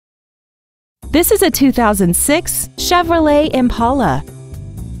This is a 2006 Chevrolet Impala.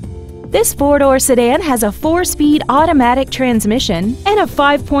 This four-door sedan has a 4-speed automatic transmission and a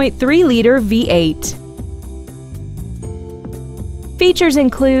 5.3-liter V8. Features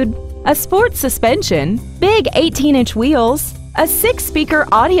include a sports suspension, big 18-inch wheels, a 6-speaker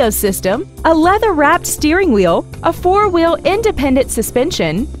audio system, a leather-wrapped steering wheel, a 4-wheel independent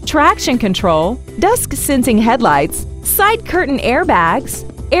suspension, traction control, dusk-sensing headlights, side curtain airbags,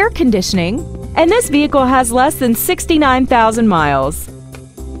 air conditioning, and this vehicle has less than 69,000 miles.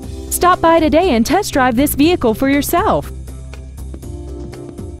 Stop by today and test drive this vehicle for yourself.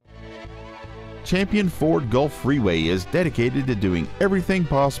 Champion Ford Gulf Freeway is dedicated to doing everything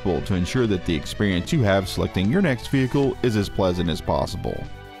possible to ensure that the experience you have selecting your next vehicle is as pleasant as possible.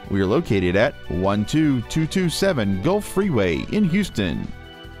 We are located at 12227 Gulf Freeway in Houston.